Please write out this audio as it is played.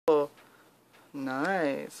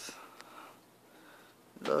Nice.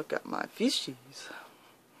 Look at my fishies.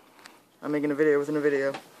 I'm making a video within a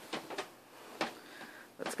video.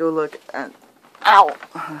 Let's go look at... Ow!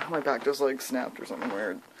 My back just like snapped or something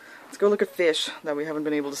weird. Let's go look at fish that we haven't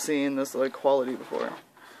been able to see in this like quality before.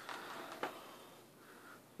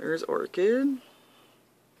 There's orchid.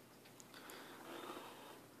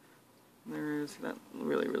 There's that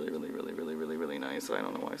really nice. I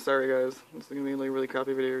don't know why. Sorry guys. This is gonna be like a really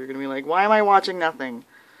crappy video. You're gonna be like, why am I watching nothing?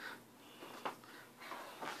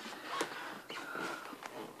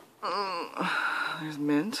 There's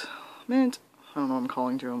mint. Mint. I don't know what I'm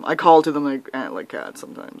calling to them. I call to them like cats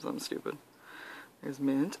sometimes. I'm stupid. There's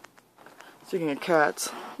mint. Speaking of cats,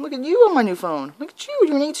 look at you on my new phone. Look at you.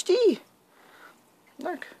 You're in HD.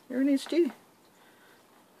 Look, you're in HD.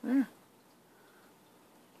 There.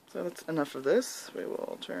 So that's enough of this. We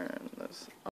will turn this